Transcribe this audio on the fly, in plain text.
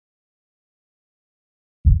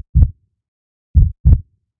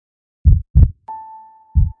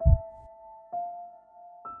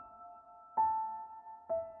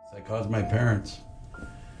caused my parents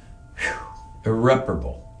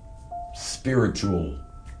irreparable spiritual,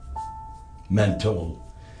 mental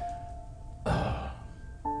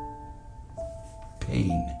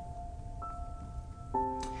pain.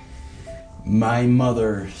 My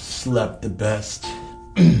mother slept the best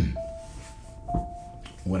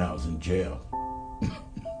when I was in jail.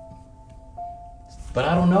 But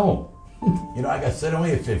I don't know. You know, I got sent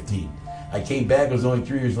away at 15. I came back, it was only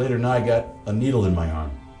 3 years later, now I got a needle in my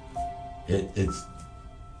arm.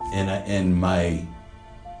 And my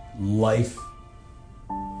life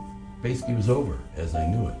basically was over as I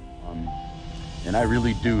knew it. And I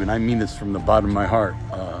really do, and I mean this from the bottom of my heart,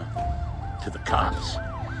 to the cops.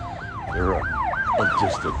 There are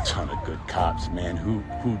just a ton of good cops, man, who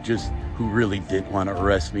really didn't want to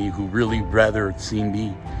arrest me, who really rather see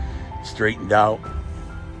me straightened out.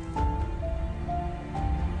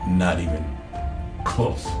 Not even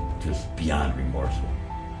close, just beyond remorseful.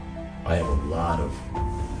 I have a lot of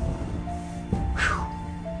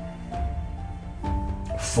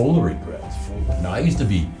full of regrets. Now I used to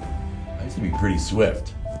be pretty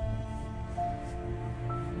swift,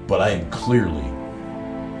 but I am clearly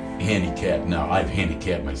handicapped now. I've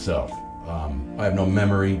handicapped myself. I have no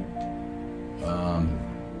memory.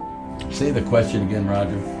 Say the question again,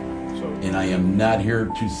 Roger. And I am not here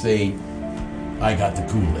to say I got the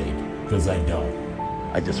Kool-Aid, because I don't.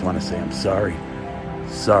 I just want to say I'm sorry.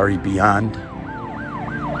 Sorry beyond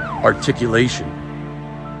articulation.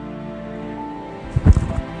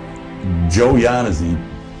 Joe Yannuzzi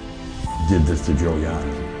did this to Joe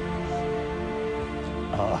Yannuzzi.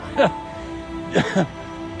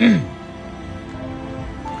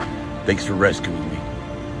 Thanks for rescuing me.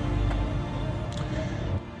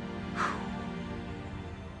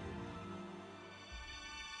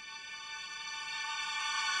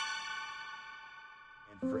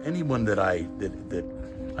 And for anyone that I've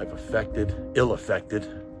affected, ill-affected,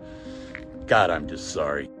 God, I'm just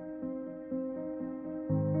sorry.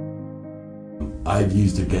 I've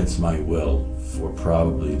used against my will for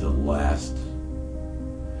probably the last,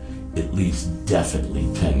 at least definitely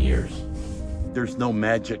 10 years. There's no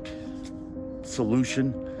magic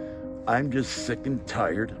solution. I'm just sick and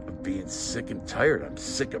tired of being sick and tired. I'm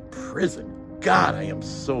sick of prison. God, I am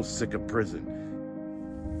so sick of prison.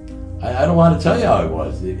 I don't want to tell you how it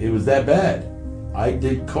was. It was that bad. I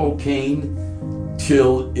did cocaine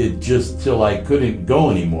till I couldn't go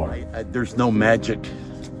anymore. There's no magic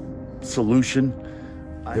solution.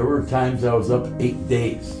 There were times I was up 8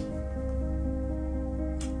 days.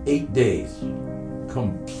 8 days.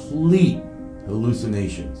 Complete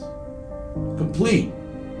hallucinations. Complete.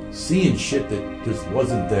 Seeing shit that just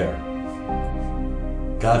wasn't there.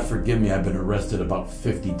 God forgive me, I've been arrested about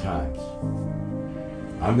 50 times.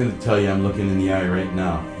 I'm going to tell you, I'm looking in the eye right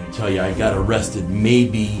now and tell you I got arrested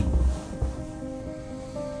maybe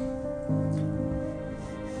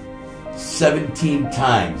 17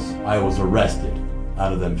 times I was arrested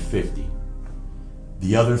out of them 50.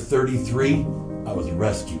 The other 33, I was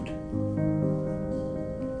rescued.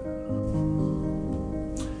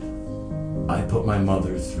 I put my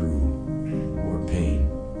mother through more pain.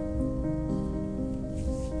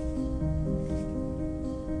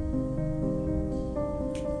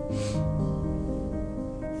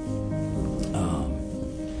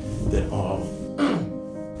 That all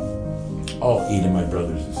 8 of my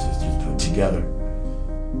brothers and sisters put together,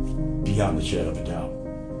 beyond the shadow of a doubt.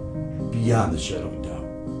 Beyond the shadow of a doubt.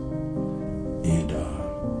 And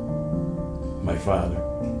my father,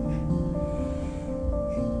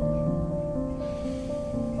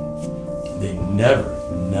 they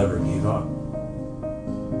never gave up.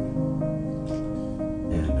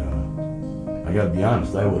 And I gotta be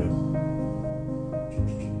honest, I would have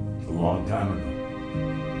a long time ago.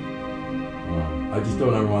 I just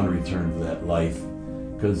don't ever want to return to that life,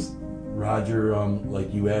 because Roger,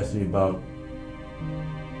 like you asked me about,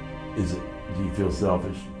 do you feel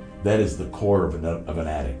selfish? That is the core of an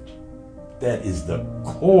addict. That is the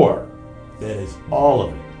core. That is all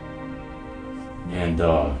of it. And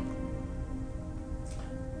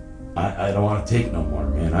I don't want to take no more,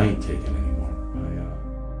 man. I ain't taking anymore.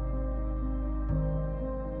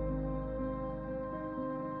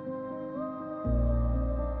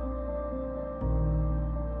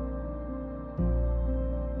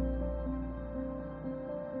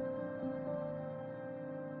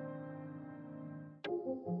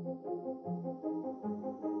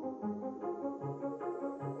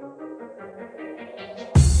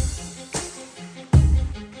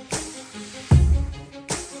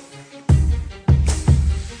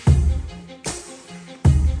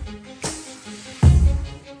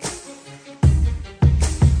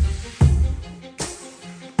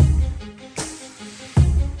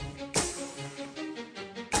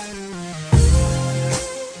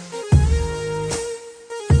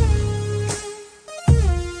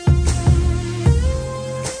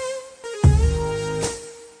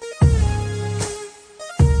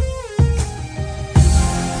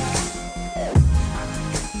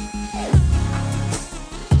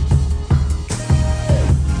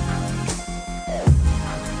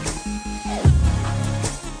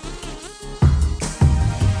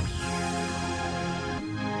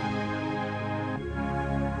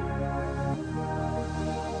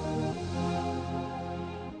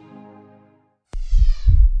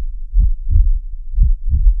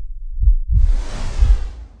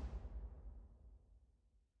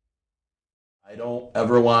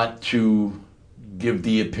 ever want to give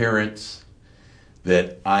the appearance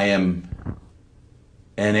that I am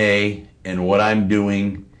NA and what I'm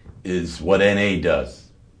doing is what NA does.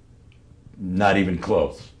 Not even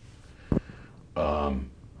close.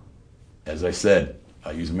 As I said,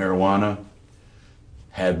 I use marijuana,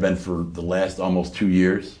 have been for the last almost 2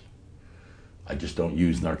 years. I just don't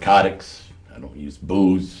use narcotics. I don't use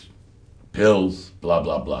booze, pills, blah,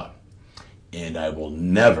 blah, blah. And I will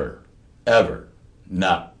never, ever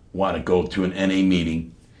not want to go to an NA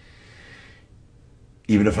meeting.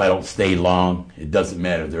 Even if I don't stay long, it doesn't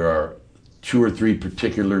matter. There are 2 or 3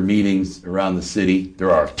 particular meetings around the city.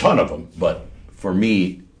 There are a ton of them, but for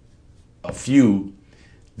me, a few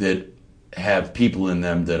that have people in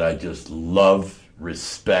them that I just love,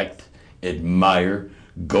 respect, admire,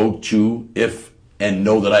 go to and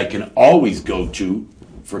know that I can always go to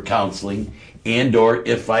for counseling, and or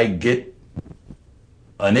if I get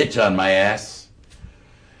an itch on my ass.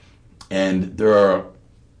 And there are a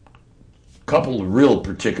couple of real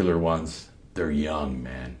particular ones. They're young,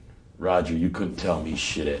 man. Roger, you couldn't tell me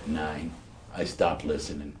shit at 9. I stopped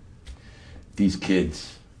listening. These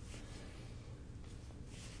kids,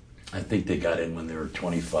 I think they got in when they were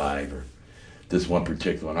 25, or this one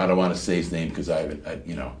particular one. I don't want to say his name because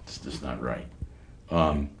it's just not right.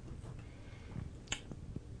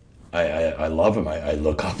 I love him. I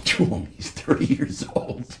look up to him. He's 30 years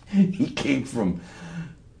old. He came from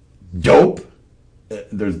dope.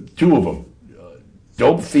 There's 2 of them.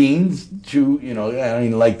 Dope fiends to, I don't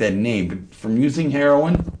even like that name, but from using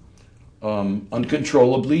heroin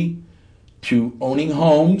uncontrollably, to owning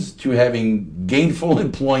homes, to having gainful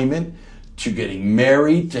employment, to getting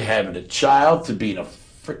married, to having a child, to being a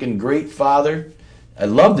freaking great father. I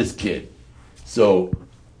love this kid. So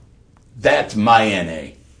that's my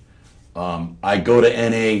NA. I go to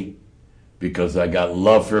NA because I got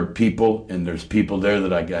love for people, and there's people there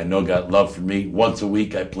that I know got love for me. Once a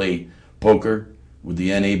week I play poker with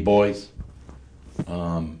the NA boys.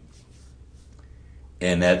 And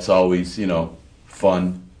that's always,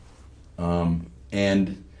 fun.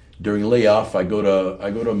 And during layoff, I go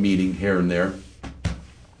to a meeting here and there.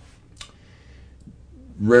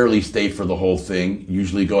 Rarely stay for the whole thing.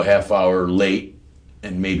 Usually go half hour late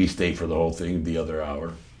and maybe stay for the whole thing the other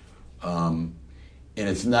hour. And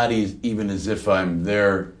it's not even as if I'm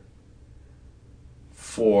there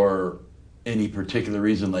for any particular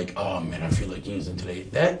reason, like, oh man, I feel like using today.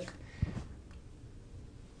 That,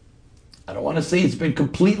 I don't want to say it's been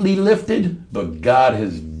completely lifted, but God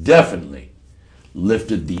has definitely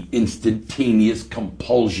lifted the instantaneous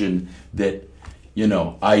compulsion that,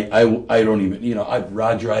 I don't even,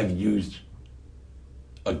 Roger, I've used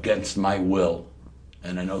against my will.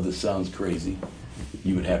 And I know this sounds crazy.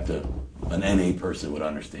 You would have to, an NA person would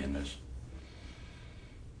understand this.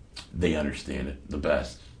 They understand it the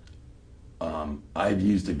best. I've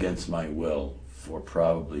used against my will for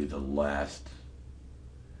probably the last,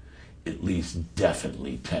 at least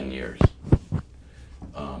definitely 10 years.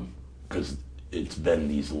 Because it's been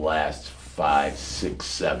these last 5, 6,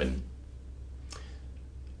 7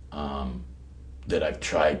 that I've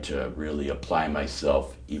tried to really apply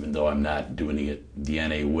myself, even though I'm not doing it the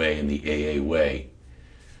NA way and the AA way,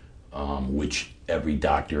 which every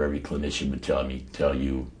doctor, every clinician would tell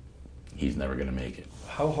you he's never going to make it.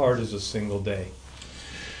 How hard is a single day?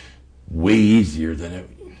 Way easier than it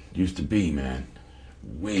used to be, man.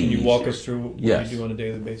 Way easier. Can you walk us through what Yes. you do on a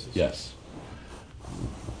daily basis? Yes.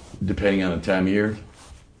 Depending on the time of year.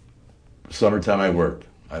 Summertime I work.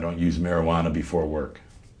 I don't use marijuana before work.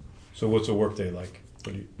 So what's a work day like?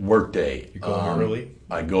 Work day. You go in early?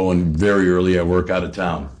 I go in very early. I work out of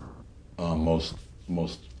town most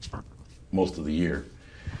of the year.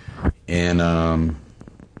 And I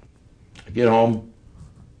get home,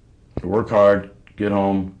 I work hard, get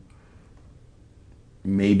home,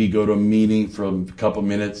 maybe go to a meeting for a couple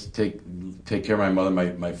minutes, take care of my mother.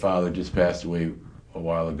 My father just passed away a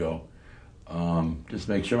while ago. Just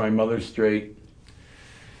make sure my mother's straight.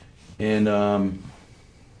 And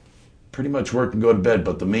pretty much work and go to bed.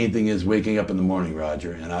 But the main thing is waking up in the morning,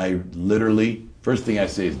 Roger. And I literally, first thing I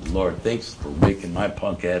say is, Lord, thanks for waking my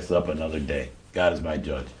punk ass up another day. God is my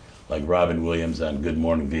judge. Like Robin Williams on Good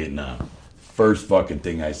Morning Vietnam. First fucking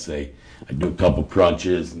thing I say. I do a couple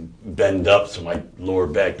crunches and bend up so my lower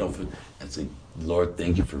back don't feel. I say, Lord,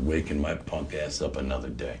 thank you for waking my punk ass up another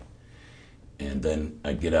day. And then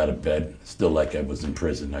I get out of bed, still like I was in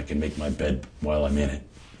prison. I can make my bed while I'm in it.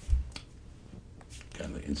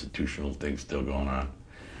 Kind of the institutional thing still going on.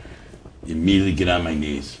 Immediately get on my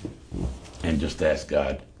knees and just ask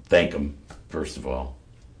God, thank him, first of all,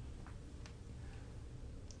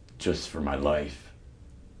 just for my life.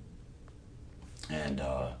 And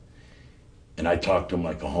I talked to him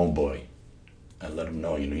like a homeboy. I let him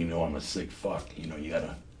know, you know I'm a sick fuck. You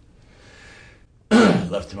gotta,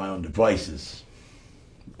 left to my own devices.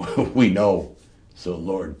 We know. So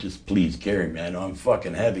Lord, just please carry me. I know I'm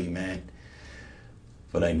fucking heavy, man.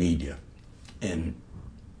 But I need you. And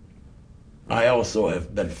I also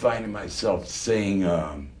have been finding myself saying,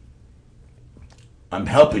 I'm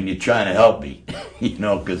helping you trying to help me.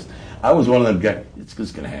 Because I was one of them guys, it's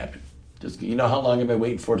just going to happen. Just, how long have I been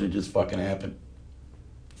waiting for it to just fucking happen?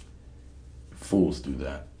 Fools do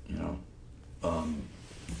that,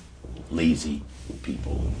 lazy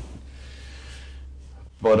people.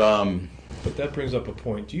 But that brings up a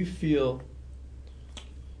point. Do you feel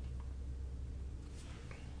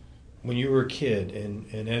when you were a kid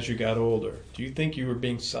and as you got older, do you think you were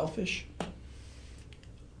being selfish?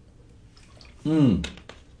 By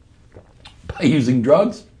using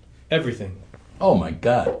drugs? Everything. Oh my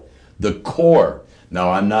God. The core.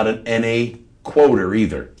 Now, I'm not an NA quoter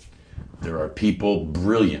either. There are people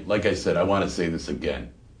brilliant. Like I said, I want to say this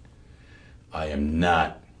again. I am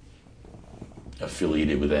not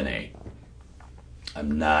affiliated with NA.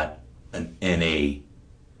 I'm not an NA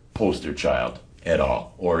poster child at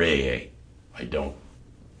all, or AA. I don't.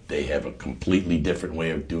 They have a completely different way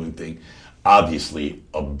of doing things. Obviously,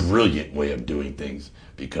 a brilliant way of doing things,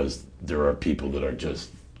 because there are people that are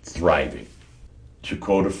just thriving. To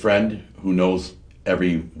quote a friend who knows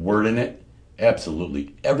every word in it,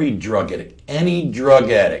 absolutely. Every drug addict, any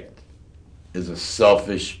drug addict, is a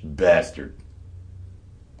selfish bastard.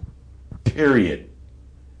 Period.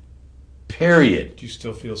 Do you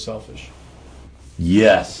still feel selfish?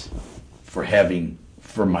 Yes. For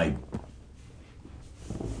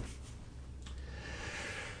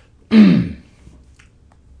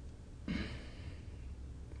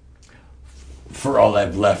all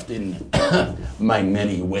I've left in my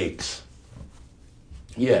many wakes.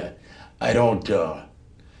 Yeah, I don't,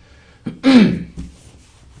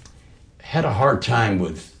 had a hard time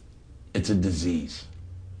with, it's a disease.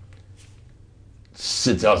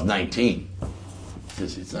 Since I was 19.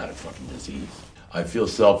 It's not a fucking disease. I feel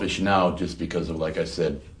selfish now just because of, like I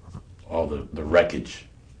said, all the wreckage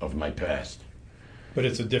of my past. But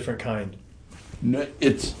it's a different kind. No,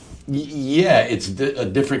 it's a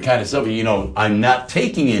different kind of selfish. I'm not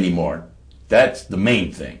taking anymore. That's the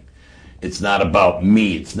main thing. It's not about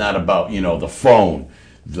me. It's not about, the phone,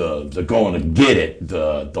 the going to get it,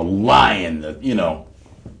 the lying,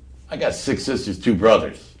 I got 6 sisters, 2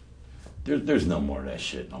 brothers. There's no more of that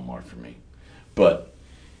shit no more for me. But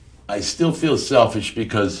I still feel selfish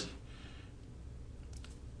because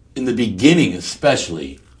in the beginning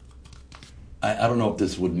especially, I don't know if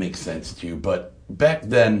this would make sense to you, but back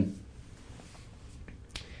then,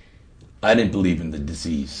 I didn't believe in the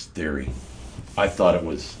disease theory. I thought it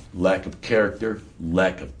was lack of character,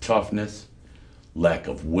 lack of toughness, lack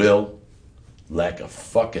of will, lack of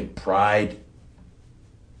fucking pride.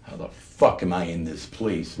 How the fuck am I in this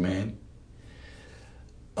place, man?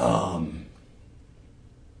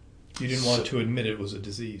 You didn't want to admit it was a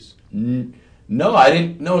disease. No, I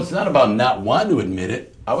didn't. No, it's not about not wanting to admit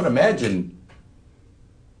it. I would imagine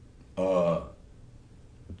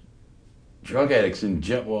drug addicts in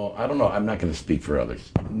general, I don't know, I'm not going to speak for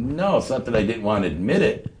others. No, it's not that I didn't want to admit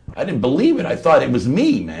it. I didn't believe it. I thought it was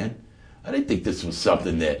me, man. I didn't think this was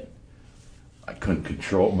something that I couldn't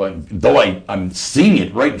control. But though I'm seeing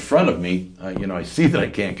it right in front of me, I see that I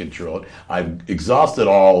can't control it. I've exhausted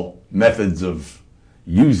all methods of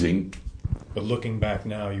using. But looking back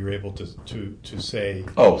now, you're able to say,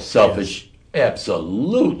 oh, selfish, yes.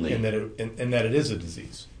 Absolutely, and that it is a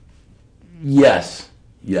disease. Yes.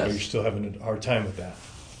 Or you're still having a hard time with that.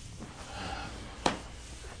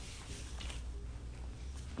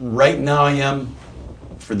 Right now, I am.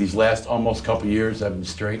 For these last almost couple years, I've been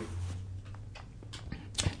straight.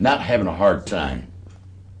 Not having a hard time.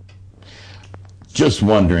 Just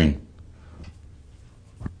wondering,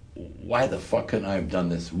 why the fuck couldn't I have done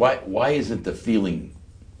this? Why isn't this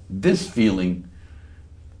feeling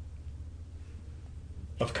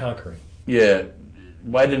of conquering? Yeah,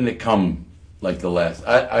 why didn't it come like the last?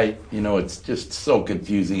 It's just so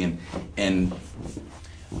confusing, and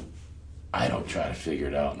I don't try to figure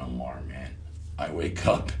it out no more, man. I wake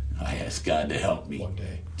up, I ask God to help me. One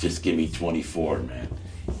day. Just give me 24, man.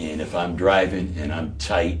 And if I'm driving and I'm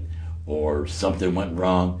tight or something went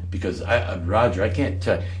wrong, because Roger, I can't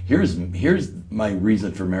tell. Here's my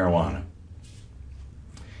reason for marijuana.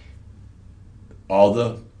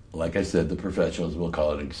 Like I said, the professionals will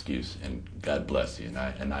call it an excuse, and God bless you,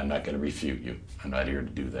 and I'm not going to refute you. I'm not here to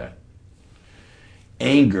do that.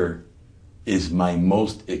 Anger is my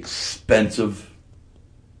most expensive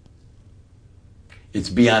It's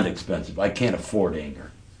beyond expensive. I can't afford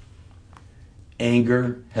anger.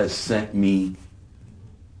 Anger has sent me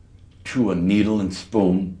to a needle and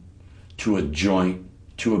spoon, to a joint,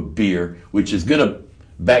 to a beer, which is going to,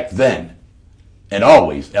 back then, and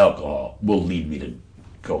always, alcohol will lead me to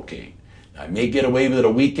cocaine. I may get away with it a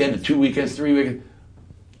weekend, 2 weekends, 3 weekends.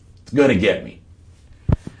 It's going to get me.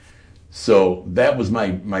 So that was my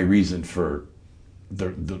reason for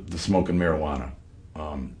the smoking marijuana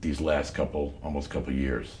these last almost couple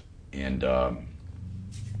years. And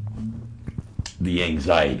the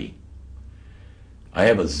anxiety. I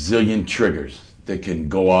have a zillion triggers that can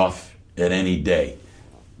go off at any day.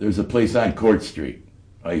 There's a place on Court Street.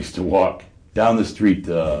 I used to walk down the street,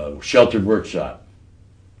 Sheltered Workshop.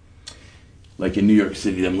 Like in New York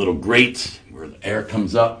City, them little grates where the air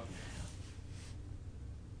comes up.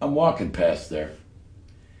 I'm walking past there,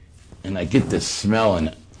 and I get this smell,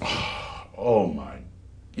 and oh my,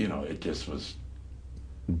 it just was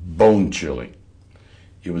bone chilling.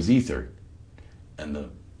 It was ether, and the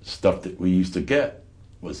stuff that we used to get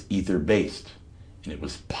was ether based, and it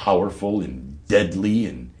was powerful and deadly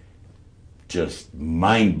and just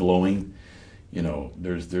mind blowing.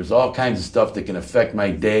 There's all kinds of stuff that can affect my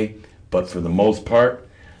day, but for the most part,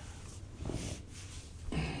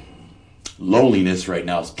 loneliness right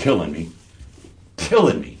now is killing me.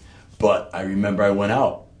 But I remember I went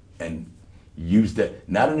out and used that,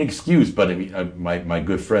 not an excuse, but my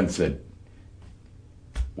good friend said,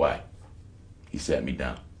 why? He sat me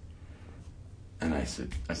down. And I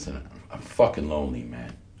said, I'm fucking lonely,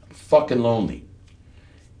 man. I'm fucking lonely.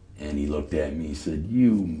 And he looked at me, he said,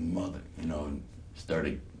 you mother, and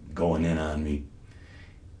started going in on me.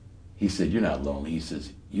 He said, you're not lonely. He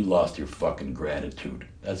says, you lost your fucking gratitude.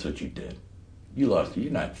 That's what you did. You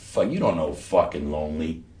don't know fucking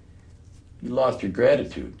lonely. You lost your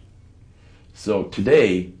gratitude. So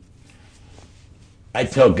today, I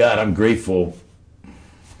tell God I'm grateful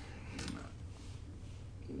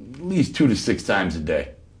at least 2 to 6 times a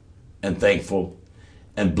day, and thankful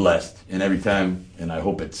and blessed. And every time, and I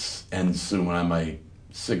hope it ends soon on my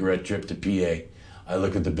cigarette trip to PA, I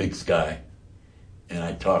look at the big sky and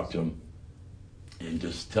I talk to him and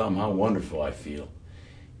just tell him how wonderful I feel.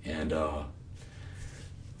 And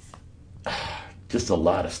just a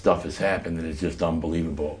lot of stuff has happened that is just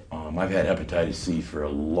unbelievable. I've had hepatitis C for a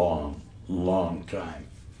long, long time,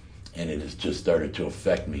 and it has just started to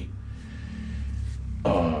affect me.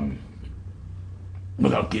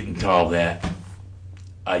 Without getting to all that,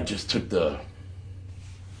 I just took that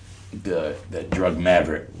drug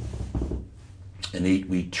Maverick, an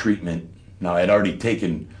 8-week treatment. Now, I'd already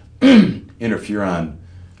taken interferon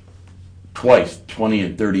twice, 20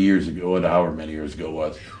 and 30 years ago, and however many years ago it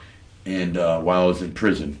was, and while I was in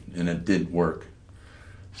prison, and it didn't work.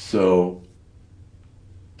 So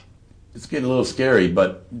it's getting a little scary,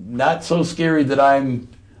 but not so scary that I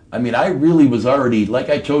really was already, like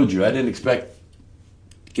I told you, I didn't expect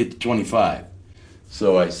to get to 25.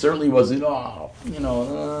 So I certainly wasn't,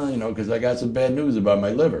 because I got some bad news about my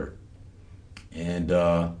liver. And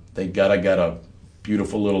thank God I got a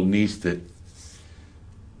beautiful little niece that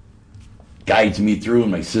guides me through,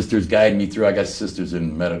 and my sisters guide me through. I got sisters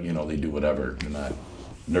in medical, they do whatever. They're not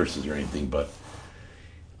nurses or anything, but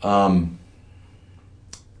I'm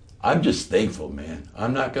just thankful, man.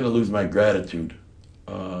 I'm not going to lose my gratitude.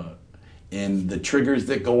 And the triggers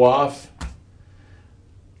that go off,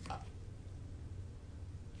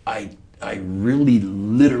 I really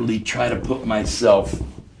literally try to put myself,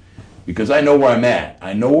 because I know where I'm at.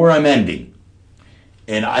 I know where I'm ending.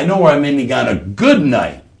 And I know where I'm ending on a good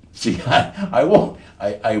night. See, I don't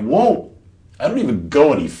even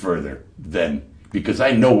go any further then, because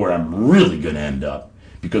I know where I'm really going to end up.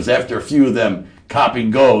 Because after a few of them cop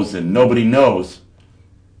and goes and nobody knows,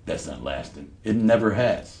 that's not lasting. It never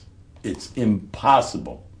has. It's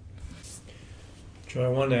impossible. Joe, I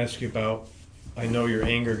wanted to ask you about, I know your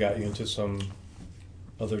anger got you into some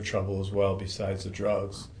other trouble as well besides the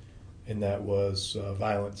drugs, and that was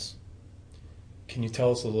violence. Can you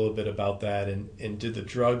tell us a little bit about that? And did the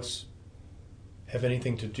drugs have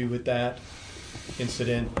anything to do with that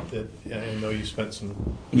incident? That I know you spent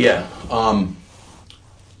some... Yeah,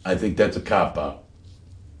 I think that's a cop-out.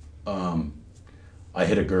 I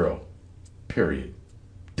hit a girl, period.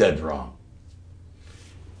 Dead wrong.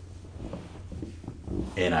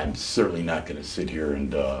 And I'm certainly not going to sit here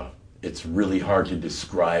and it's really hard to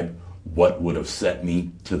describe what would have set me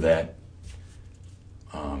to that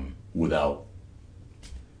without,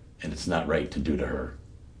 and it's not right to do to her.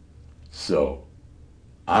 So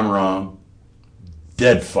I'm wrong,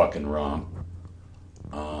 dead fucking wrong,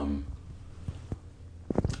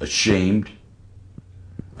 ashamed.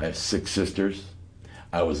 I have 6 sisters.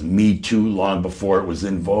 I was Me Too long before it was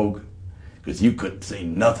in vogue. Because you couldn't say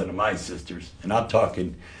nothing to my sisters. And I'm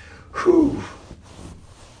talking, whew.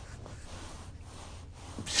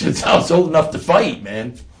 Since I was old enough to fight,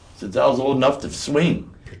 man. Since I was old enough to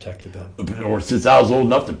swing. Protected them. Or since I was old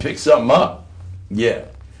enough to pick something up. Yeah.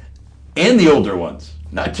 And the older ones.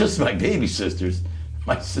 Not just my baby sisters.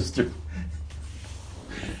 My sister.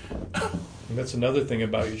 And that's another thing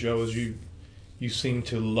about you, Joe, is you seem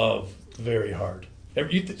to love very hard.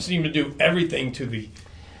 You seem to do everything to the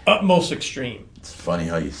utmost extreme. It's funny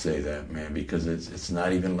how you say that, man, because it's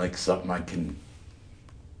not even like something I can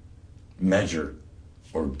measure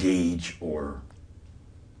or gauge or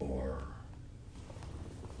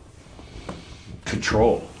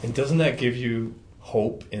control. And doesn't that give you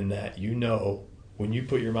hope in that you know when you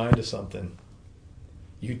put your mind to something,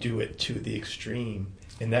 you do it to the extreme,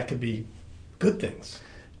 and that could be good things.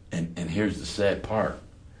 And here's the sad part.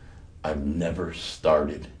 I've never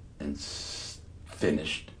started and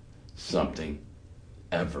finished something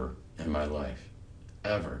ever in my life.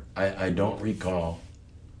 Ever. I don't recall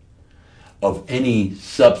of any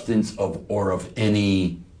substance or of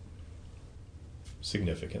any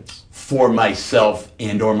significance for myself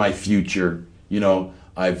and or my future. You know,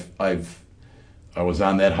 I was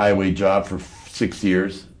on that highway job for 6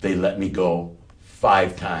 years. They let me go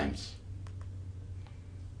 5 times.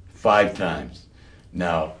 5 times.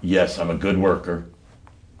 Now, yes, I'm a good worker,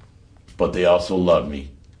 but they also love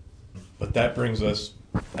me. But that brings us,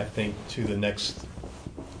 I think, to the next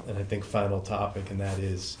and I think final topic, and that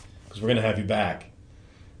is, because we're going to have you back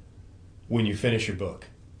when you finish your book.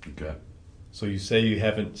 Okay. So you say you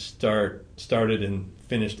haven't started and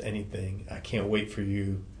finished anything. I can't wait for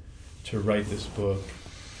you to write this book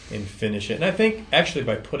and finish it. And I think actually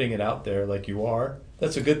by putting it out there like you are,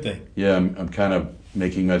 that's a good thing. Yeah, I'm kind of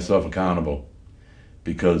making myself accountable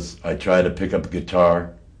because I try to pick up a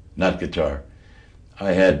guitar.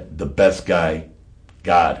 I had the best guy,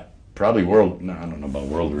 God, probably I don't know about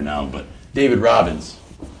world renowned, but David Robbins.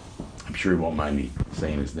 I'm sure he won't mind me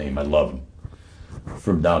saying his name. I love him.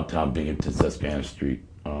 From downtown Binghamton, Susquehanna Street.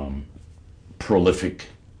 Prolific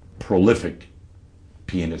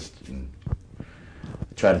pianist. And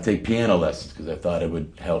I tried to take piano lessons because I thought it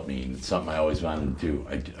would help me, and it's something I always wanted to do.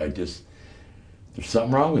 I just there's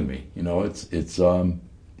something wrong with me, you know. It's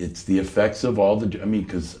the effects of all the. I mean,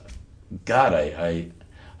 because God, I'd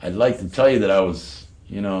like to tell you that I was,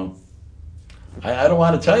 you know. I don't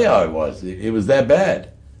want to tell you how I was. It was that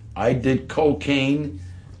bad. I did cocaine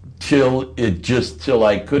till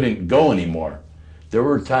I couldn't go anymore. There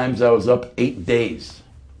were times I was up 8 days.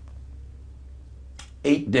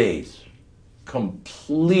 8 days.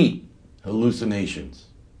 Complete hallucinations.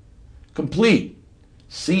 Complete.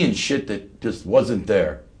 Seeing shit that just wasn't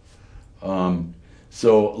there.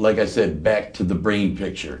 So, like I said, back to the brain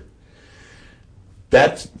picture.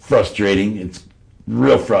 That's frustrating. It's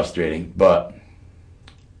real frustrating, but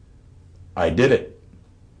I did it.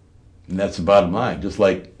 And that's the bottom line. Just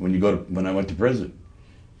like when I went to prison.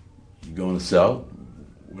 You go in a cell,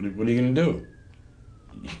 what are you going to do?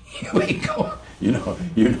 You ain't going, you know,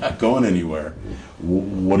 you're not going anywhere.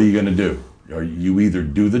 What are you going to do? Or you either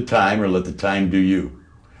do the time or let the time do you.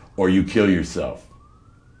 Or you kill yourself.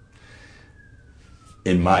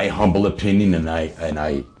 In my humble opinion, and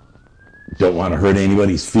I don't want to hurt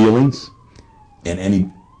anybody's feelings,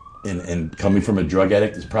 and coming from a drug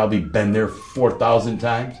addict has probably been there 4,000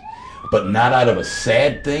 times, but not out of a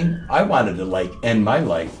sad thing. I wanted to end my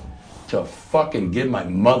life to fucking give my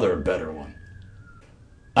mother a better one.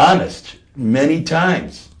 Honest, many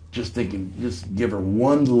times, just thinking, just give her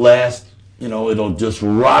one last, you know, it'll just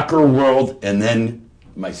rock her world, and then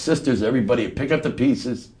my sisters, everybody pick up the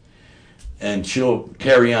pieces, and she'll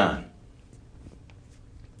carry on.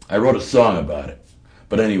 I wrote a song about it.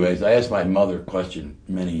 But anyways, I asked my mother a question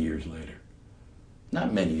many years later.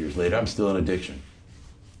 Not many years later, I'm still in addiction.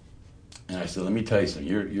 And I said, let me tell you something.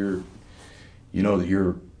 You're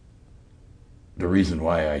the reason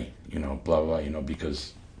why I, you know, blah, blah, you know,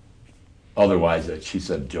 because otherwise, she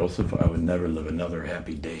said, Joseph, I would never live another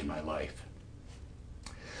happy day in my life.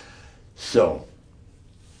 So,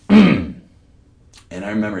 and I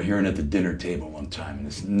remember hearing at the dinner table one time, and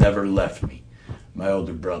this never left me. My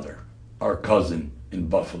older brother, our cousin in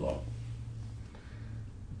Buffalo,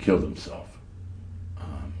 killed himself.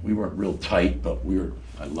 We weren't real tight, but we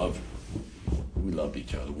loved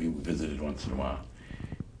each other. We visited once in a while.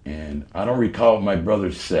 And I don't recall what my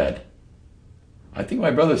brother said. I think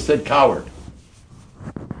my brother said coward.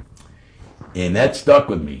 And that stuck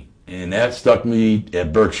with me. And that stuck me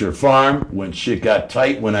at Berkshire Farm when shit got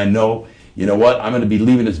tight, when I know you know what? I'm going to be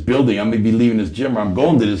leaving this building. I'm going to be leaving this gym, or I'm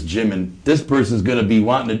going to this gym, and this person's going to be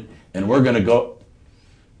wanting it, and we're going to go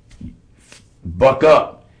buck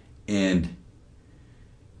up. And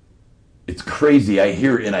it's crazy. I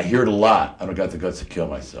hear it a lot. I don't got the guts to kill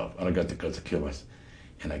myself. I don't got the guts to kill myself.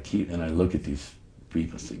 And I look at these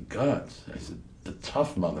people and say, guts. I said, the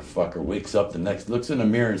tough motherfucker wakes up looks in the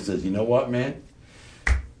mirror and says, you know what, man?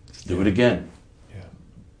 Let's do it again. Yeah.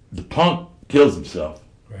 The punk kills himself.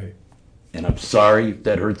 Right. And I'm sorry if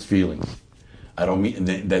that hurts feelings. I don't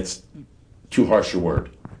mean, that's too harsh a word.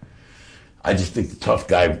 I just think the tough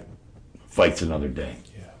guy fights another day.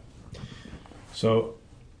 Yeah. So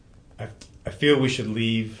I feel we should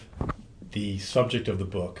leave the subject of the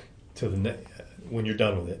book to when you're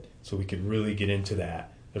done with it, so we could really get into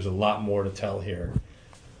that. There's a lot more to tell here.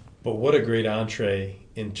 But what a great entree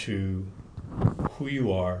into who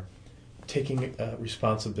you are, taking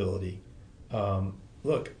responsibility.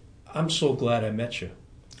 Look, I'm so glad I met you.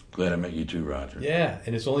 Glad I met you too, Roger. Yeah,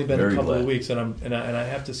 and it's only been Very a couple glad. of weeks, and I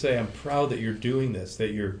have to say I'm proud that you're doing this,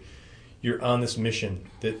 that you're on this mission,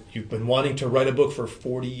 that you've been wanting to write a book for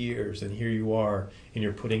 40 years, and here you are, and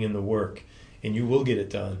you're putting in the work, and you will get it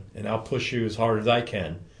done. And I'll push you as hard as I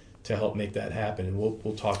can to help make that happen, and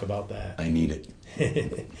we'll talk about that. I need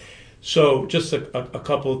it. So just a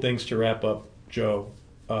couple of things to wrap up, Joe.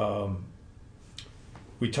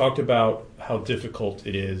 We talked about how difficult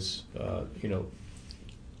it is,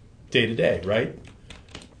 day to day, right?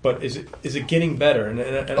 But is it getting better? And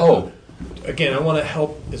again, I want to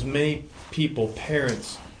help as many people,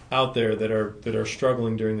 parents out there that are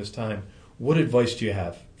struggling during this time. What advice do you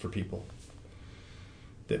have for people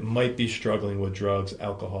that might be struggling with drugs,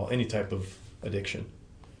 alcohol, any type of addiction?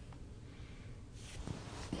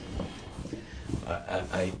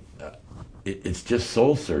 It's just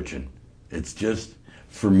soul searching. It's just,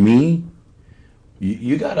 for me,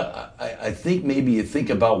 you gotta, I think maybe you think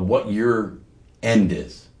about what your end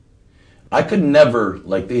is. I could never,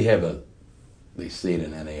 like they say it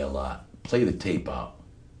in NA a lot, play the tape out.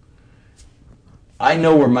 I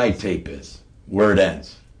know where my tape is, where it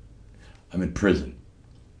ends. I'm in prison.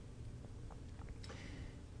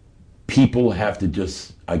 People have to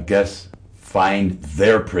just, I guess, find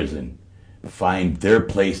their prison, find their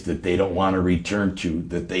place that they don't want to return to,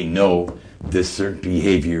 that they know this certain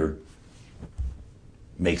behavior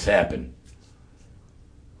makes happen.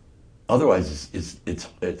 Otherwise,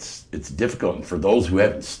 it's difficult. And for those who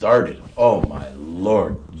haven't started, oh my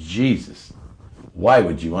Lord Jesus, why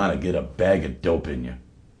would you want to get a bag of dope in you?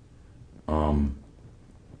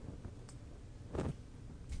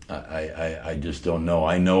 I just don't know.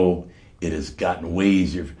 I know it has gotten way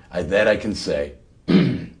easier. That I can say.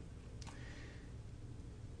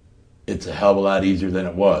 It's a hell of a lot easier than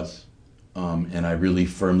it was. And I really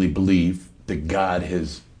firmly believe that God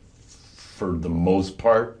has, for the most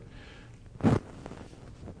part,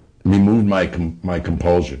 removed my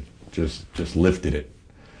compulsion, just lifted it.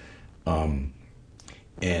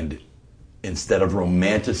 And instead of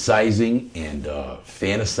romanticizing and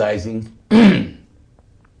fantasizing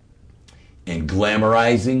and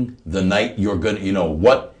glamorizing the night you're gonna,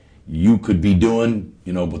 what you could be doing,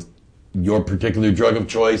 with your particular drug of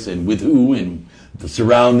choice and with who and the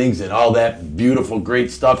surroundings and all that beautiful,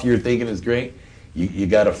 great stuff you're thinking is great, you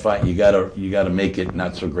gotta fight. You gotta make it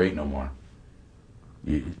not so great no more.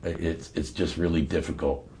 It's just really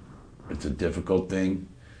difficult. It's a difficult thing.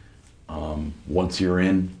 Once you're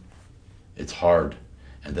in, it's hard.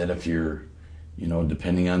 And then if you're,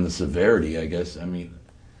 depending on the severity, I guess,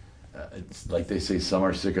 it's like they say, some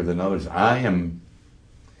are sicker than others. I'm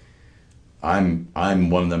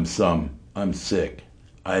one of them some. I'm sick.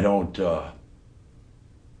 I don't,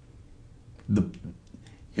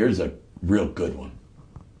 here's a real good one.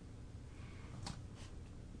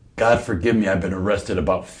 God forgive me, I've been arrested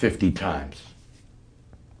about 50 times.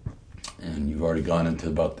 And you've already gone into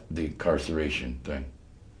about the incarceration thing.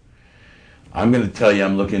 I'm going to tell you,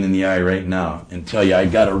 I'm looking in the eye right now and tell you I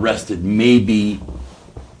got arrested maybe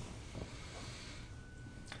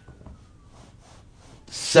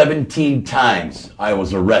 17 times I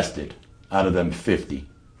was arrested out of them 50.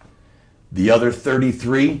 The other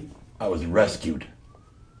 33, I was rescued.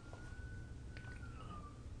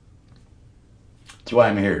 That's why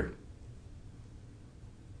I'm here.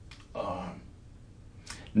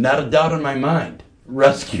 Not a doubt in my mind.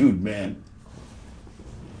 Rescued, man.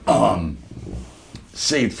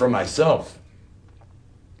 Saved for myself.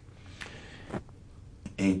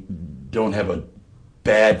 Don't have a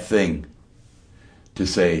bad thing to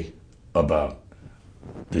say about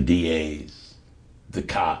the DAs, the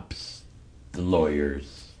cops, the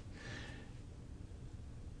lawyers.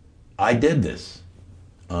 I did this.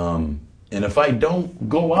 And if I don't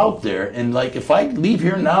go out there, and like if I leave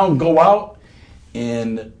here now and go out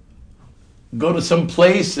and go to some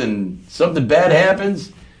place and something bad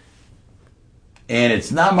happens, and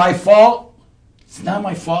it's not my fault,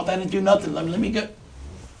 I didn't do nothing. Let me go.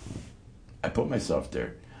 I put myself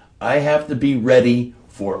there. I have to be ready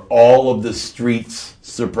for all of the street's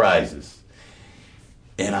surprises.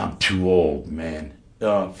 And I'm too old, man.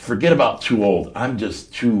 Forget about too old. I'm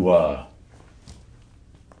just too, I'm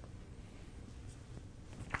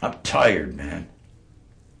tired, man.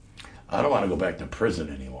 I don't want to go back to prison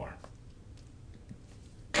anymore.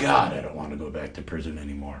 God, I don't want to go back to prison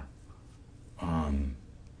anymore. I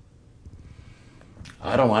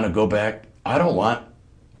don't want to go back. I don't want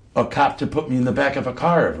a cop to put me in the back of a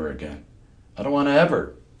car ever again. I don't want to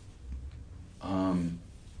ever.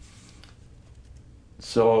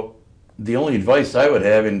 So the only advice I would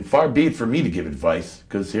have, and far be it for me to give advice,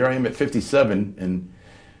 because here I am at 57, and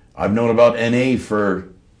I've known about NA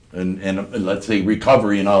and let's say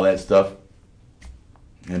recovery and all that stuff.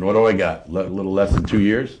 And what do I got? A little less than 2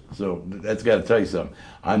 years. So that's got to tell you something.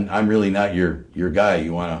 I'm really not your guy.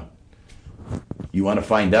 You wanna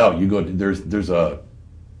find out? You go. There's a.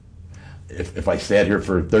 If I sat here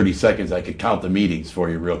for 30 seconds, I could count the meetings for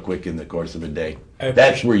you real quick in the course of a day.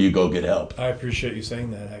 That's where you go get help. I appreciate you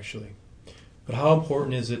saying that, actually. But how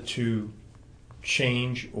important is it to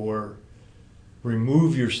change or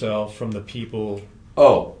remove yourself from the people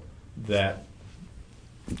that...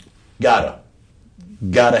 Gotta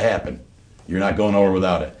happen. You're not going over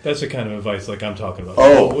without it. That's the kind of advice like I'm talking about.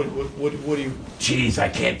 What do you... Jeez, I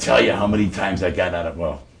can't tell you how many times I got out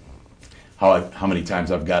of... how many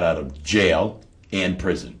times I've got out of jail and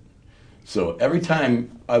prison. So every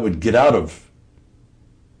time I would get out of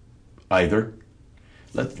either,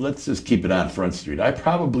 let's just keep it on Front Street. I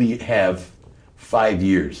probably have 5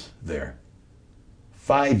 years there.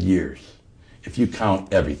 5 years. If you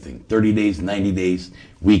count everything, 30 days, 90 days,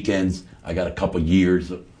 weekends, I got a couple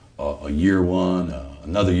years, a year one,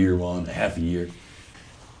 another year one, a half a year.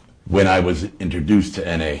 When I was introduced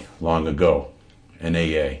to NA long ago,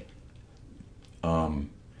 NAA. And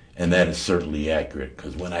that is certainly accurate,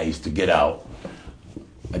 because when I used to get out,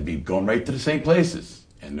 I'd be going right to the same places.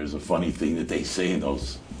 And there's a funny thing that they say in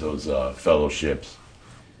those fellowships.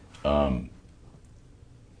 You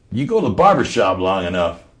go to the barber shop long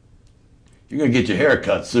enough, you're going to get your hair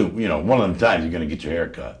cut soon. You know, one of them times you're going to get your hair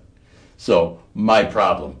cut. So my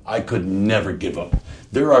problem, I could never give up.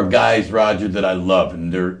 There are guys, Roger, that I love,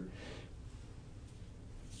 and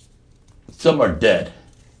some are dead.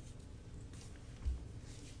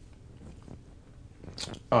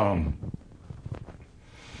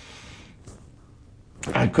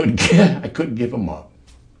 I couldn't give them up,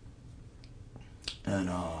 and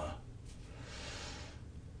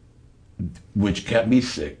which kept me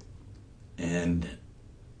sick, and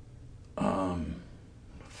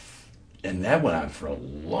that went on for a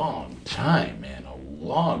long time, man, a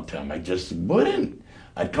long time. I just wouldn't.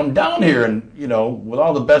 I'd come down here, and with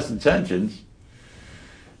all the best intentions,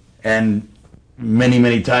 and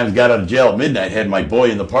many times got out of jail at midnight, had my boy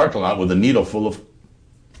in the parking lot with a needle full of...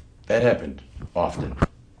 That happened often.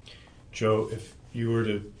 Joe, if you were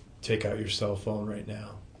to take out your cell phone right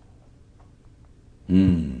now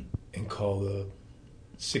and call the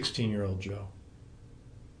 16-year-old Joe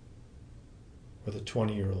or the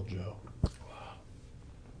 20-year-old Joe,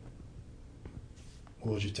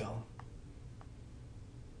 what would you tell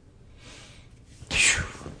him?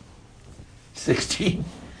 16.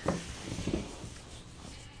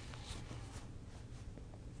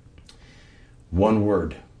 One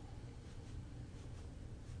word.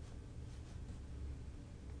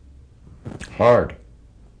 Hard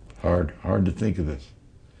to think of this.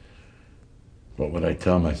 What would I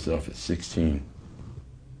tell myself at 16?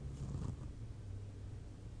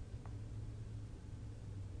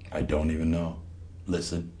 I don't even know.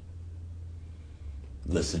 Listen.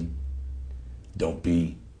 Don't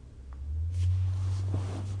be,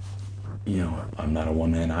 I'm not a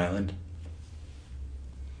one-man island.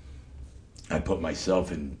 I put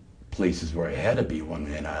myself in places where I had to be a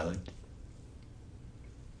one-man island.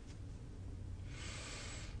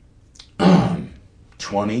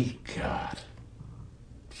 20? God.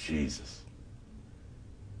 Jesus.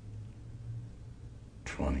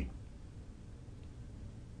 20.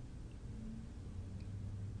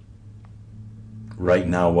 Right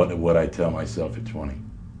now, what would I tell myself at 20?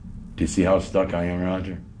 Do you see how stuck I am,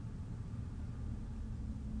 Roger?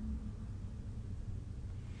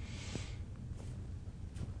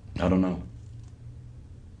 I don't know.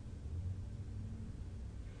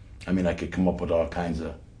 I mean, I could come up with all kinds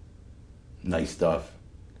of nice stuff,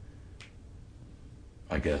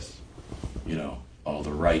 I guess. all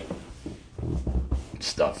the right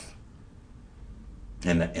stuff.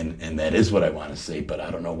 And that is what I want to say, but I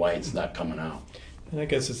don't know why it's not coming out. And I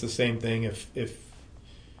guess it's the same thing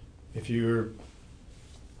if you're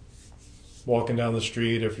walking down the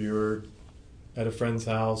street, if you're at a friend's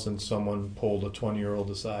house and someone pulled a 20-year-old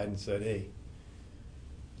aside and said, "Hey,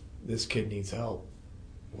 this kid needs help."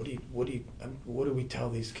 What do we tell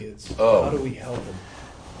these kids? Oh. How do we help them?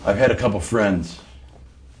 I've had a couple friends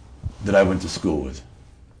that I went to school with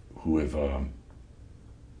who have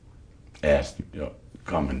asked,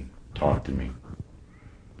 come and talk to me.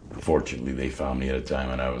 Fortunately, they found me at a time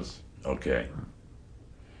when I was okay.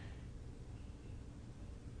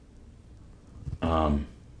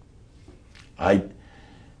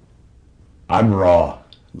 I'm raw,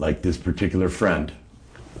 like this particular friend.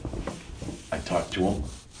 I talked to him,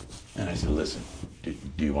 and I said, "Listen, do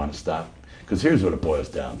you want to stop?" Because here's what it boils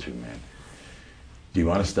down to, man. Do you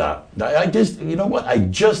want to stop? I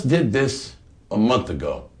just did this a month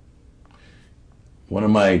ago. One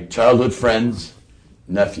of my childhood friends'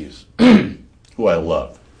 nephews, who I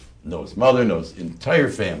love, know his mother, knows his entire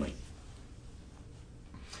family.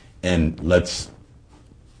 And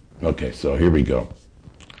okay, so here we go.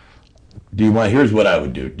 Here's what I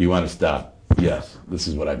would do. Do you want to stop? Yes, this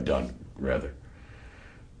is what I've done, rather.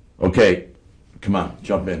 Okay, come on,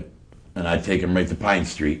 jump in. And I'd take him right to Pine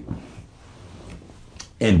Street.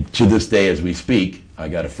 And to this day, as we speak, I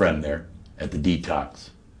got a friend there at the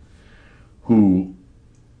detox who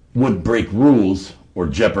would break rules or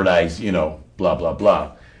jeopardize, blah, blah,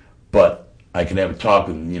 blah. But I could have a talk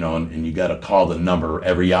with him, and you got to call the number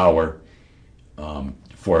every hour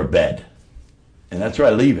for a bed. And that's where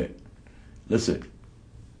I leave it. Listen,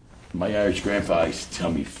 my Irish grandfather used to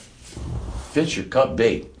tell me, fish or cut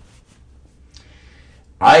bait.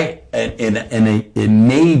 It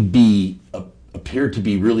may appear to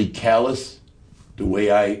be really callous the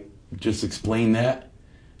way I just explained that,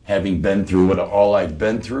 having been through all I've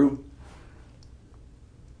been through.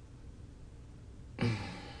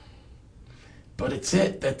 But it's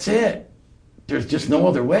it. That's it. There's just no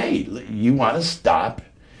other way. You want to stop,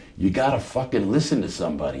 you got to fucking listen to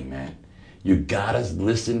somebody, man. You got to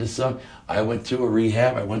listen to some. I went to a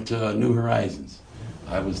rehab. I went to New Horizons.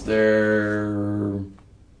 I was there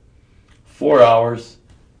 4 hours,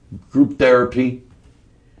 group therapy.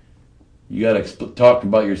 You got to talk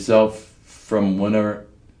about yourself from whenever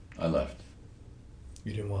I left.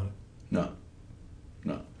 You didn't want it? No.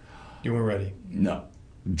 You weren't ready? No.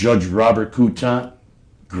 Judge Robert Coutant,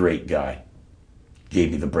 great guy.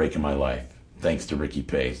 Gave me the break in my life, thanks to Ricky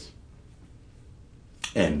Pace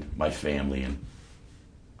and my family and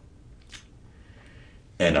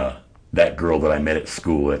that girl that I met at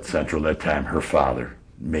school at Central that time. Her father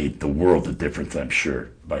made the world of difference, I'm sure,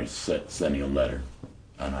 by sending a letter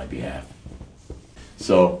on my behalf.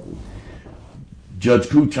 So Judge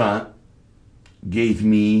Coutant gave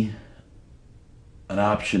me an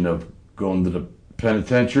option of going to the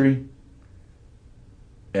penitentiary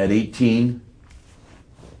at 18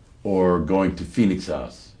 or going to Phoenix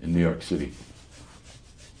House in New York City.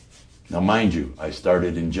 Now, mind you, I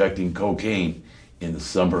started injecting cocaine in the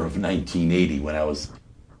summer of 1980 when I was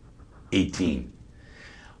 18.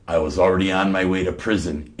 I was already on my way to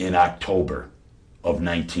prison in October of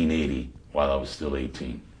 1980 while I was still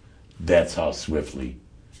 18. That's how swiftly,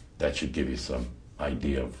 that should give you some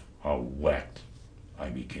idea of how whacked I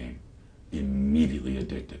became. Immediately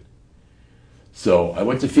addicted. So I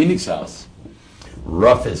went to Phoenix House.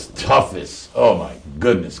 Roughest, toughest, oh my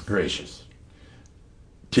goodness gracious.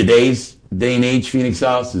 Today's day and age, Phoenix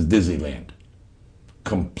House is Disneyland.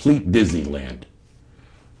 Complete Disneyland.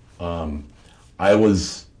 I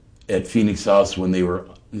was at Phoenix House when they were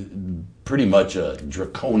pretty much a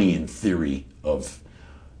draconian theory of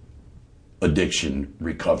addiction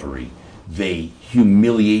recovery. They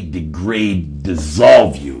humiliate, degrade,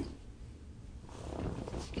 dissolve you.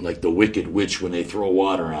 Like the Wicked Witch when they throw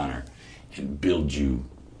water on her and build you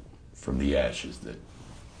from the ashes. That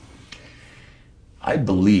I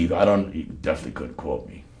believe, you definitely couldn't quote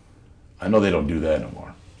me. I know they don't do that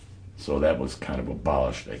anymore. So that was kind of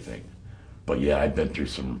abolished, I think. But yeah, I've been through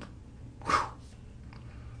some,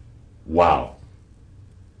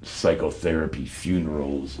 psychotherapy,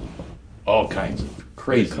 funerals, all kinds of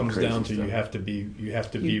crazy. It comes crazy down to stuff. you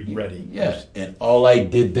have to be ready. Yes, and all I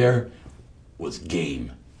did there was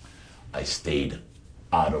game. I stayed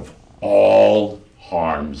out of all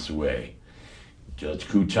harm's way. Judge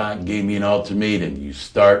Coutant gave me an ultimatum. You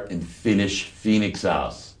start and finish Phoenix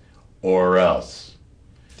House, or else.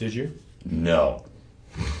 Did you? No.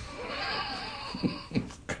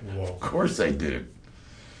 Whoa. Of course I did.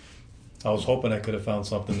 I was hoping I could have found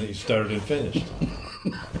something that you started and finished.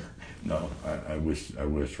 No, I wish,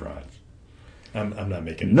 Raj. I'm not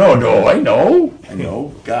making it. No, I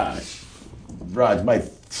know. Gosh, Raj, my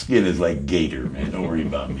skin is like gator, man. Don't worry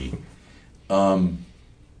about me. So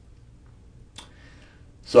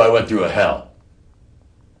I went through a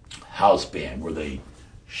house band where they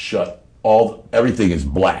shut everything is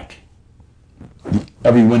black.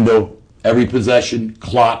 Every window, every possession,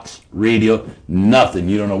 clocks, radio, nothing.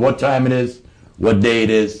 You don't know what time it is, what day it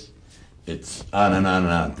is. It's on and on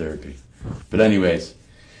and on therapy. But anyways,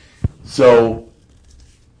 so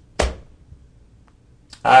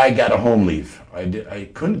I got a home leave. I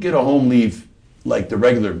couldn't get a home leave like the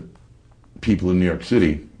regular people in New York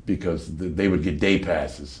City because they would get day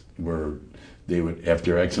passes where they would,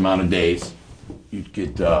 after X amount of days, you'd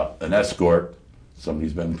get an escort, somebody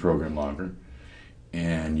who's been in the program longer,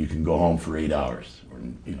 and you can go home for 8 hours or,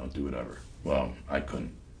 do whatever. Well, I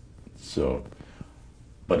couldn't. So,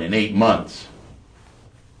 but in 8 months,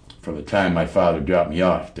 from the time my father dropped me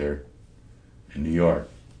off there in New York,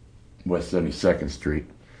 West 72nd Street,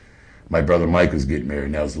 my brother Mike was getting married,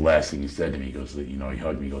 and that was the last thing he said to me. He goes, he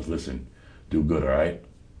hugged me, he goes, listen, do good, all right?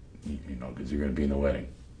 Because you're going to be in the wedding.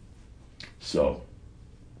 So,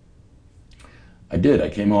 I did. I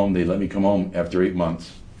came home. They let me come home after 8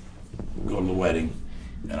 months, go to the wedding,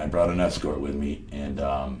 and I brought an escort with me, and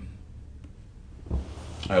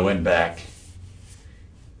I went back,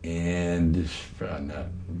 and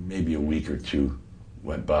maybe a week or two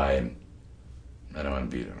went by, and I don't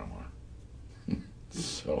want to be there no more.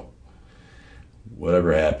 So,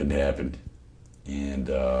 whatever happened,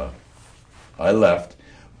 and I left.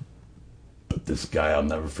 But this guy, I'll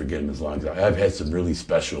never forget him as long as I've had some really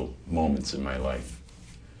special moments in my life.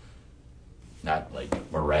 Not like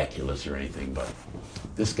miraculous or anything, but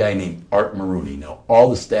this guy named Art Maroney. Now, all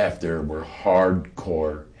the staff there were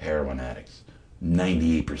hardcore heroin addicts.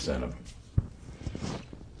 98% of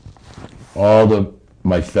them.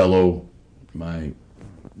 My fellow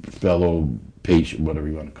patient, whatever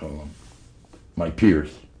you want to call them, my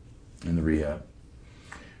peers in the rehab,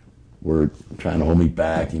 were trying to hold me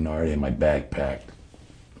back. I already had my bag packed.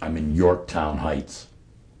 I'm in Yorktown Heights.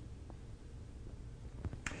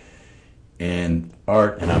 And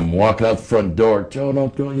I'm walking out the front door. Joe,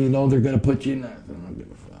 don't go, they're going to put you in there. I don't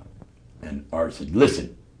give a fuck. And Art said,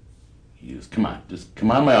 listen, come on to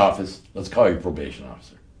my office. Let's call your probation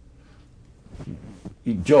officer.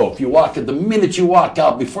 Joe, the minute you walk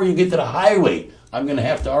out, before you get to the highway, I'm going to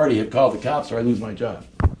have to already have called the cops or I lose my job.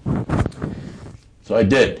 So I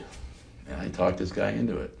did. And I talked this guy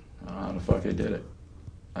into it. I don't know how the fuck I did it.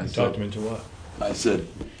 You talked him into what? I said,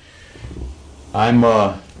 I don't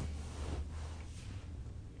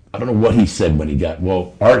know what he said when he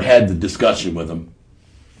Art had the discussion with him,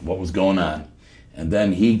 what was going on. And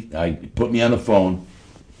then I put me on the phone,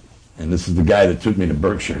 and this is the guy that took me to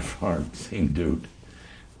Berkshire Farm, same dude.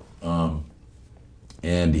 And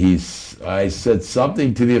I said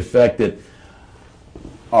something to the effect that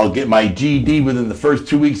I'll get my GED within the first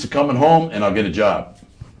 2 weeks of coming home, and I'll get a job.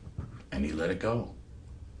 And he let it go.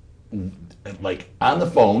 Like, on the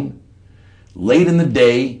phone, late in the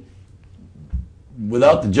day,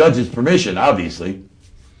 without the judge's permission, obviously.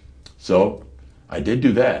 So, I did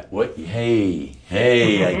do that. Hey,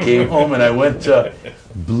 I came home and I went to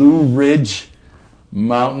Blue Ridge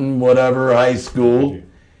Mountain, whatever, high school.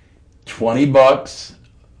 $20.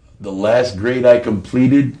 The last grade I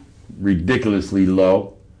completed, ridiculously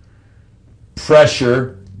low.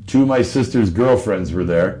 Pressure. 2 of my sister's girlfriends were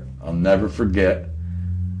there. I'll never forget.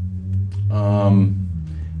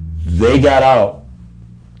 They got out.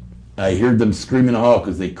 I heard them screaming in the hall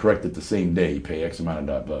because they corrected the same day. You pay X amount of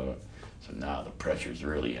dollars, blah, blah, blah. So now the pressure's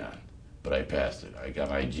really on. But I passed it. I got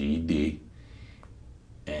my GED.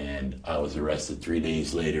 And I was arrested 3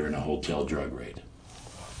 days later in a hotel drug raid.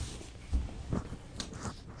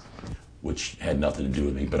 Which had nothing to do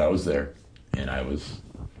with me, but I was there. And I was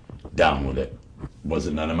down with it.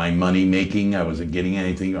 Wasn't none of my money making. I wasn't getting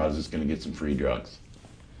anything. I was just going to get some free drugs.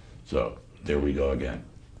 So there we go again.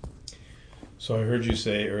 So I heard you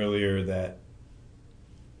say earlier that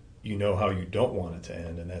you know how you don't want it to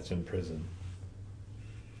end, and that's in prison.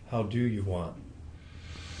 How do you want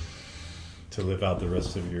to live out the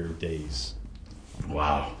rest of your days?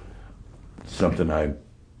 Wow. Something I've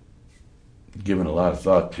given a lot of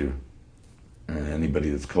thought to. And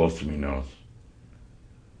anybody that's close to me knows.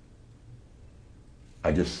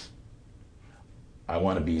 I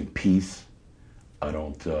want to be in peace. I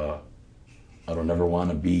don't ever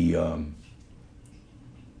want to be I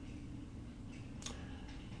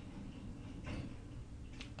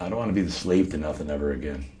don't want to be the slave to nothing ever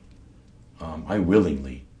again. I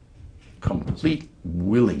willingly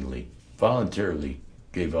willingly, voluntarily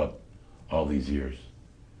gave up all these years.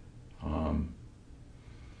 I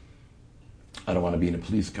don't want to be in a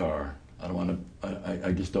police car. I don't want to,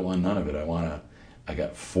 I just don't want none of it. I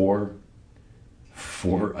got four,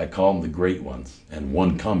 I call them the great ones, and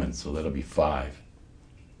one coming, so that'll be 5.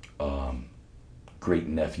 Great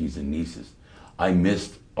nephews and nieces. I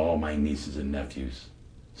missed all my nieces and nephews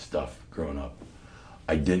stuff growing up.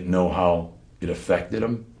 I didn't know how it affected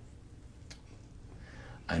them.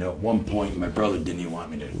 I know at one point my brother didn't even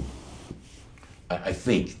want me to, I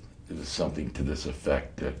think it was something to this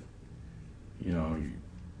effect that, you know,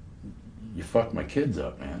 you fuck my kids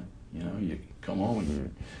up, man. You know, you come home and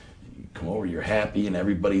you come over, you're happy, and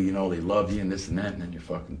everybody, you know, they love you and this and that, and then you're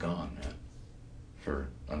fucking gone, man, for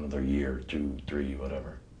another year, 2, 3,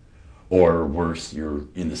 whatever. Or worse, you're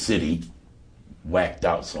in the city, whacked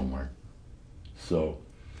out somewhere. So,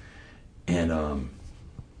 and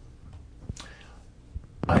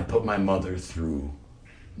I put my mother through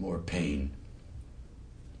more pain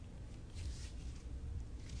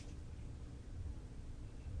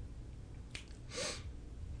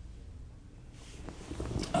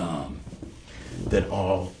than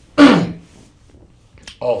all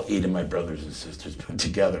 8 of my brothers and sisters put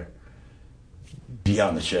together,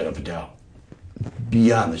 beyond the shadow of a doubt.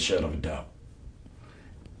 Beyond the shadow of a doubt.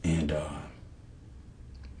 And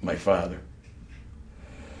my father,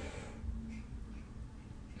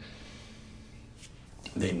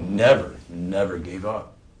 they never gave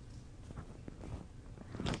up.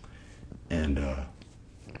 And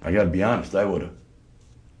I gotta be honest, I would have.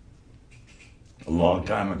 A long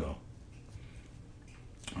time ago.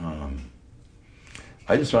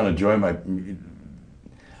 I just want to enjoy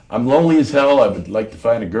I'm lonely as hell. I would like to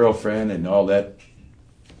find a girlfriend and all that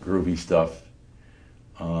groovy stuff.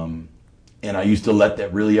 And I used to let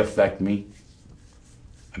that really affect me.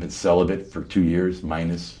 I've been celibate for 2 years,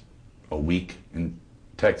 minus a week in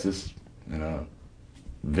Texas, and a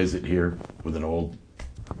visit here with an old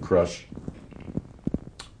crush.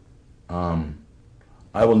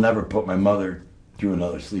 I will never put my mother through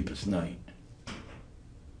another sleepless night.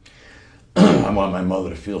 I want my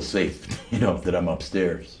mother to feel safe, you know, that I'm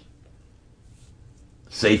upstairs.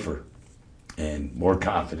 Safer and more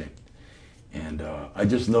confident. And I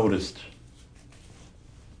just noticed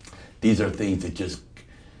these are things that just,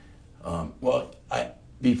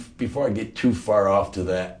 before I get too far off to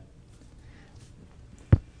that,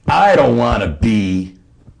 I don't want to be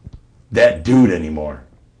that dude anymore.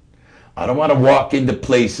 I don't want to walk into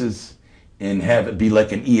places and have it be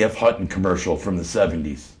like an E.F. Hutton commercial from the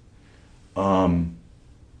 70s.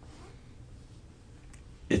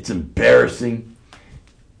 It's embarrassing.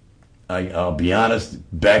 I'll be honest,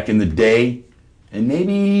 back in the day, and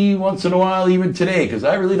maybe once in a while even today, because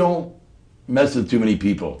I really don't mess with too many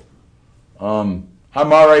people. I'm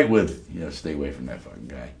all right with, stay away from that fucking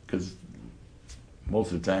guy, because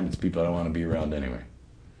most of the time it's people I don't want to be around anyway.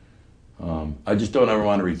 I just don't ever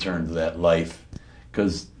want to return to that life,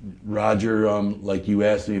 because Roger, like you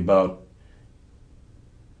asked me about,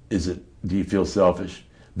 do you feel selfish?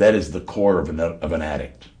 That is the core of an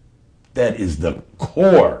addict. That is the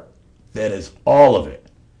core. That is all of it.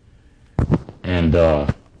 And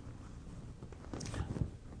I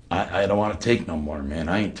don't want to take no more, man.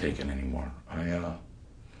 I ain't taking anymore.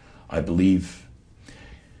 I believe,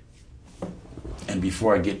 and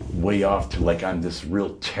before I get way off to like I'm this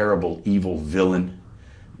real terrible, evil villain,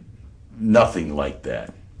 nothing like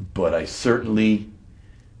that. But I certainly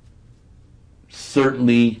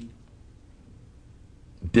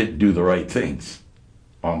didn't do the right things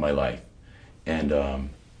all my life. And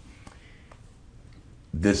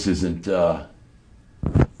this isn't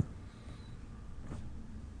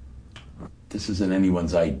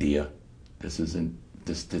anyone's idea. This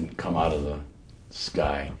didn't come out of the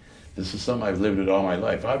sky. This is something I've lived with all my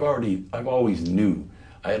life. I've always knew.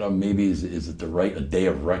 I don't know, maybe is it a day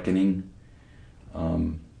of reckoning?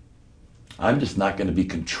 I'm just not going to be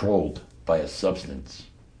controlled by a substance.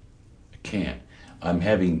 I can't. I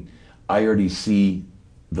already see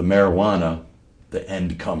the marijuana, the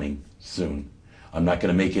end coming soon. I'm not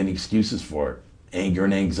going to make any excuses for it. Anger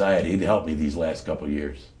and anxiety, it helped me these last couple of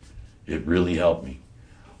years. It really helped me.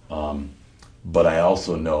 But I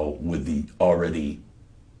also know with the already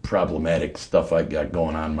problematic stuff I got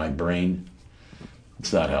going on in my brain,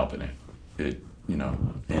 it's not helping it.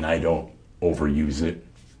 And I don't overuse it.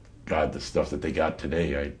 God, the stuff that they got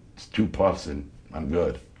today, it's 2 puffs and I'm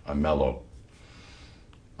good. I'm mellow.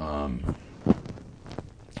 I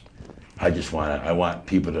want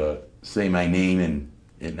people to say my name and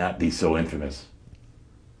it not be so infamous.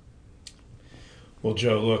 Well,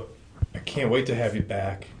 Joe, look, I can't wait to have you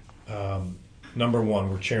back. Number one,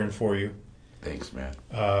 we're cheering for you. Thanks, man.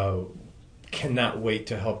 Cannot wait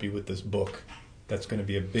to help you with this book. That's going to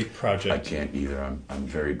be a big project. I can't either. I'm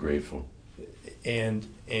very grateful. And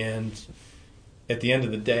at the end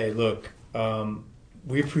of the day, look,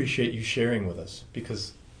 we appreciate you sharing with us,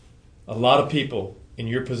 because a lot of people in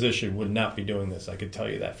your position would not be doing this. I could tell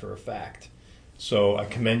you that for a fact. So I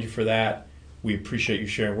commend you for that. We appreciate you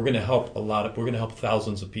sharing. We're going to help we're going to help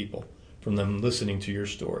thousands of people from them listening to your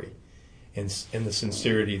story and the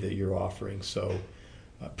sincerity that you're offering. So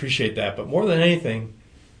I appreciate that. But more than anything,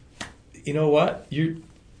 you know what?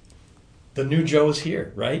 The new Joe is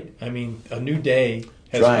here, right? I mean, a new day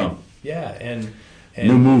has come. Yeah, and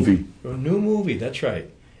new movie. A new movie, that's right.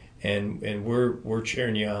 And we're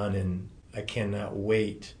cheering you on, and I cannot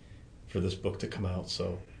wait for this book to come out.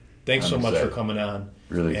 So thanks so much for coming on.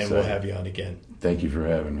 Really excited. We'll have you on again. Thank you for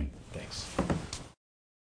having me. Thanks.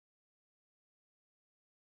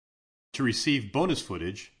 To receive bonus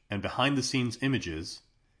footage and behind-the-scenes images,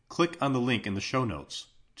 click on the link in the show notes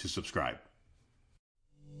to subscribe.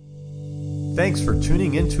 Thanks for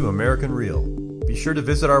tuning in to American Real. Be sure to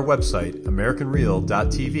visit our website,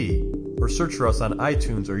 AmericanReal.tv, or search for us on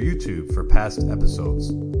iTunes or YouTube for past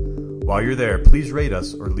episodes. While you're there, please rate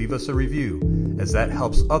us or leave us a review, as that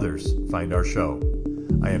helps others find our show.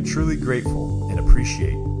 I am truly grateful and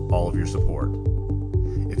appreciate all of your support.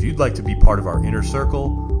 If you'd like to be part of our inner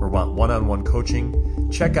circle or want one-on-one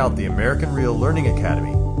coaching, check out the American Real Learning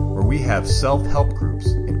Academy, where we have self-help groups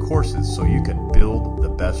and courses so you can build the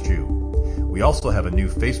best you. We also have a new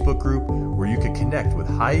Facebook group where you can connect with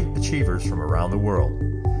high achievers from around the world.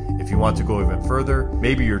 If you want to go even further,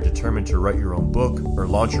 maybe you're determined to write your own book or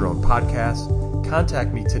launch your own podcast,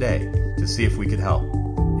 contact me today to see if we could help.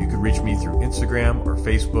 You can reach me through Instagram or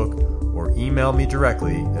Facebook, or email me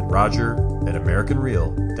directly at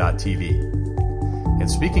roger@americanreal.tv.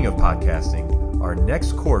 And speaking of podcasting, our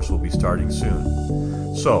next course will be starting soon.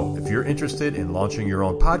 So, if you're interested in launching your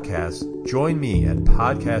own podcast, join me and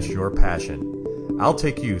Podcast Your Passion. I'll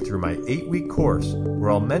take you through my 8-week course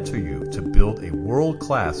where I'll mentor you to build a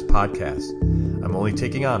world-class podcast. I'm only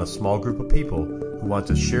taking on a small group of people who want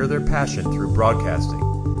to share their passion through broadcasting,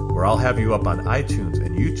 where I'll have you up on iTunes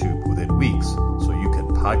and YouTube within weeks so you can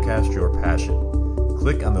podcast your passion.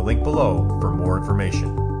 Click on the link below for more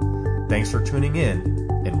information. Thanks for tuning in,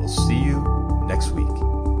 and we'll see you next week.